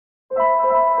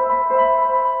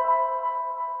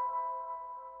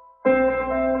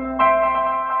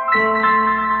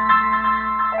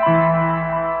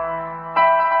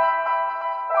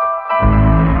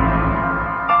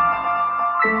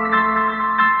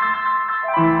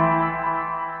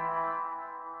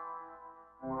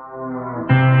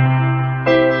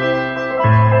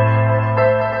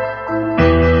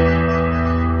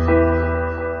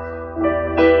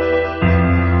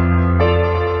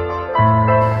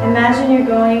Imagine you're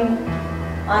going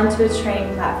onto a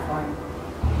train platform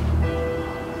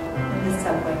in the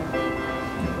subway.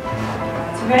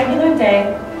 It's a regular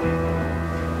day,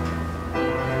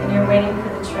 and you're waiting for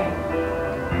the train.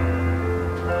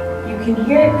 You can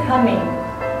hear it coming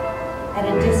at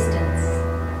a distance.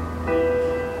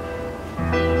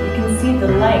 You can see the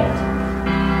light.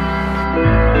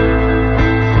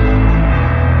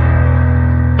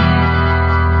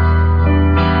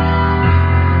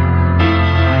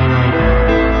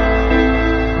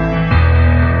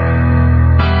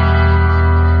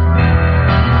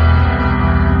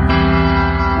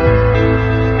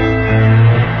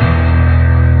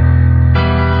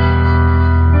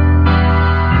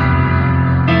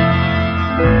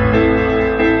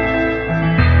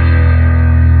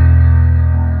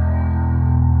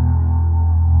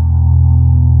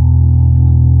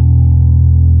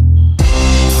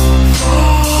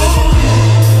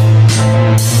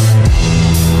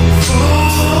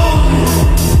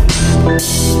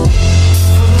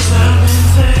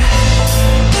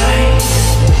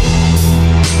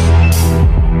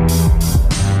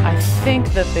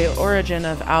 That the origin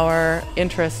of our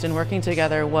interest in working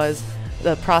together was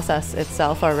the process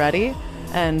itself already,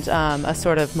 and a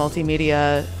sort of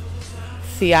multimedia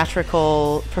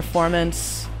theatrical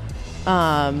performance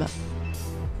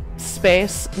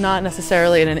space, not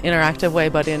necessarily in an interactive way,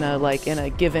 but in a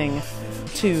giving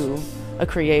to a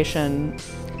creation.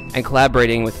 And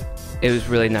collaborating with, it was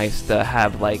really nice to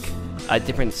have like a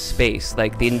different space.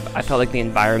 Like I felt like the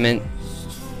environment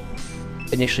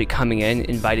initially coming in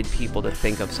invited people to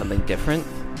think of something different.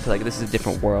 So like, this is a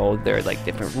different world, there are like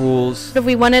different rules. If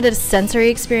we wanted a sensory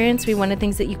experience, we wanted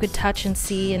things that you could touch and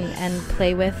see and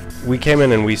play with. We came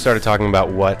in and we started talking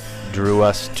about what drew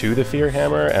us to the Fear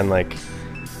Hammer, and like,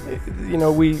 you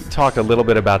know, we talked a little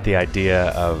bit about the idea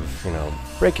of, you know,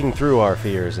 breaking through our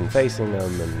fears and facing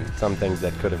them, and some things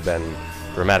that could have been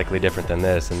dramatically different than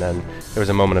this. And then there was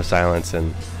a moment of silence,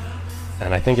 and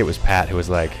I think it was Pat who was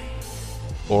like,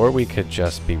 or we could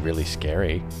just be really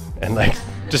scary and like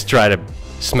just try to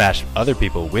smash other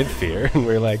people with fear. And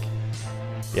we were like,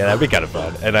 yeah, that'd be kind of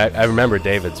fun. And I remember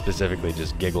David specifically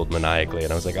just giggled maniacally,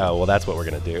 and I was like, oh, well, that's what we're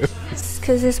gonna do.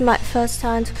 Because it's my first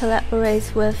time to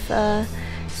collaborate with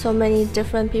so many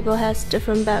different people, has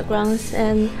different backgrounds,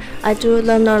 and I do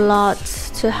learn a lot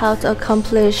to how to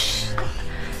accomplish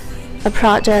a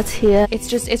project here. It's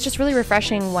just really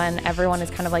refreshing when everyone is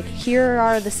kind of like, here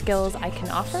are the skills I can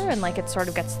offer, and like it sort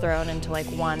of gets thrown into like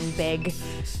one big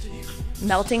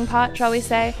melting pot, shall we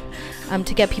say.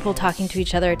 To get people talking to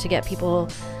each other, to get people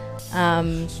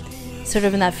sort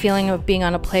of in that feeling of being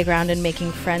on a playground and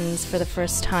making friends for the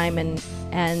first time,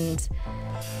 and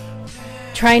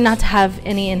trying not to have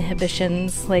any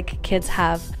inhibitions like kids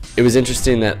have. It was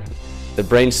interesting that the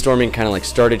brainstorming kind of like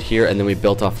started here, and then we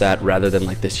built off that, rather than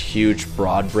like this huge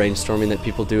broad brainstorming that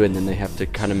people do and then they have to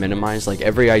kind of minimize. Like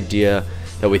every idea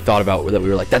that we thought about, that we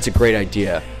were like, that's a great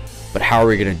idea, but how are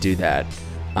we going to do that?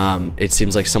 It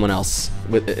seems like someone else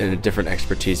in a different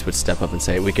expertise would step up and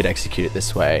say, we could execute it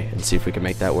this way and see if we can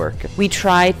make that work. We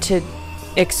tried to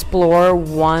explore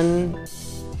one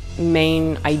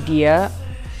main idea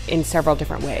in several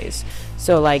different ways.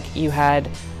 So like, you had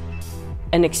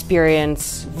an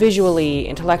experience visually,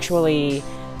 intellectually,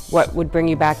 what would bring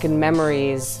you back in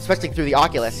memories. Especially through the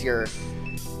Oculus, you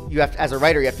have to, as a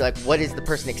writer, you have to like, what is the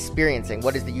person experiencing?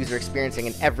 What is the user experiencing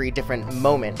in every different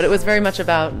moment? But it was very much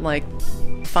about like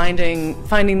finding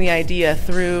the idea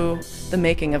through the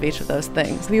making of each of those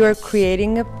things. We were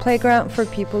creating a playground for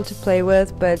people to play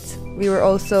with, but we were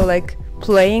also like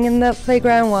playing in that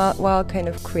playground while kind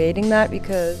of creating that,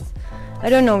 because I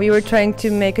don't know, we were trying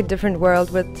to make a different world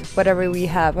with whatever we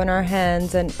have on our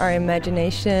hands and our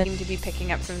imagination. To be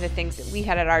picking up some of the things that we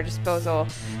had at our disposal,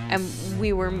 and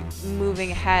we were moving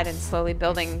ahead and slowly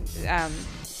building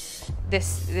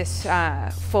this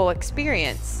full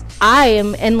experience. I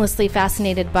am endlessly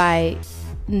fascinated by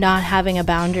not having a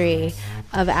boundary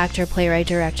of actor, playwright,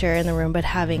 director in the room, but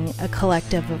having a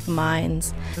collective of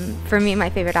minds. For me,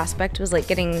 my favorite aspect was like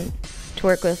getting to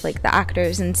work with like the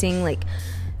actors and seeing like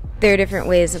their different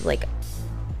ways of like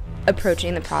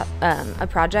approaching a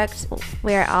project.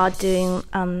 We're all doing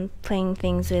playing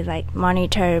things with like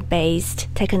monitor-based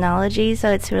technology,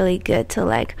 so it's really good to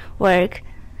like work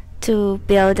to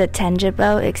build a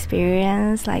tangible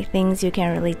experience, like things you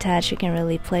can really touch, you can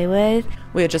really play with.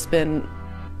 We had just been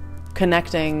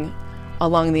connecting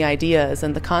along the ideas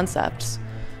and the concepts,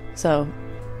 so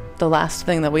the last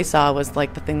thing that we saw was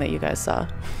like the thing that you guys saw.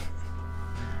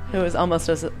 It was almost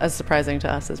as surprising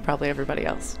to us as probably everybody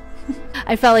else.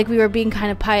 I felt like we were being kind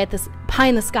of pie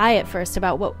in the sky at first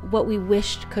about what we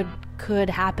wished could could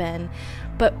happen.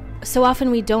 But so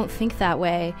often we don't think that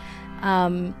way.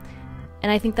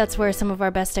 And I think that's where some of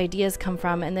our best ideas come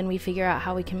from, and then we figure out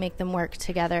how we can make them work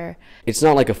together. It's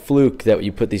not like a fluke that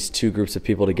you put these two groups of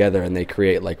people together and they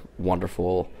create like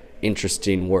wonderful,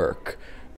 interesting work.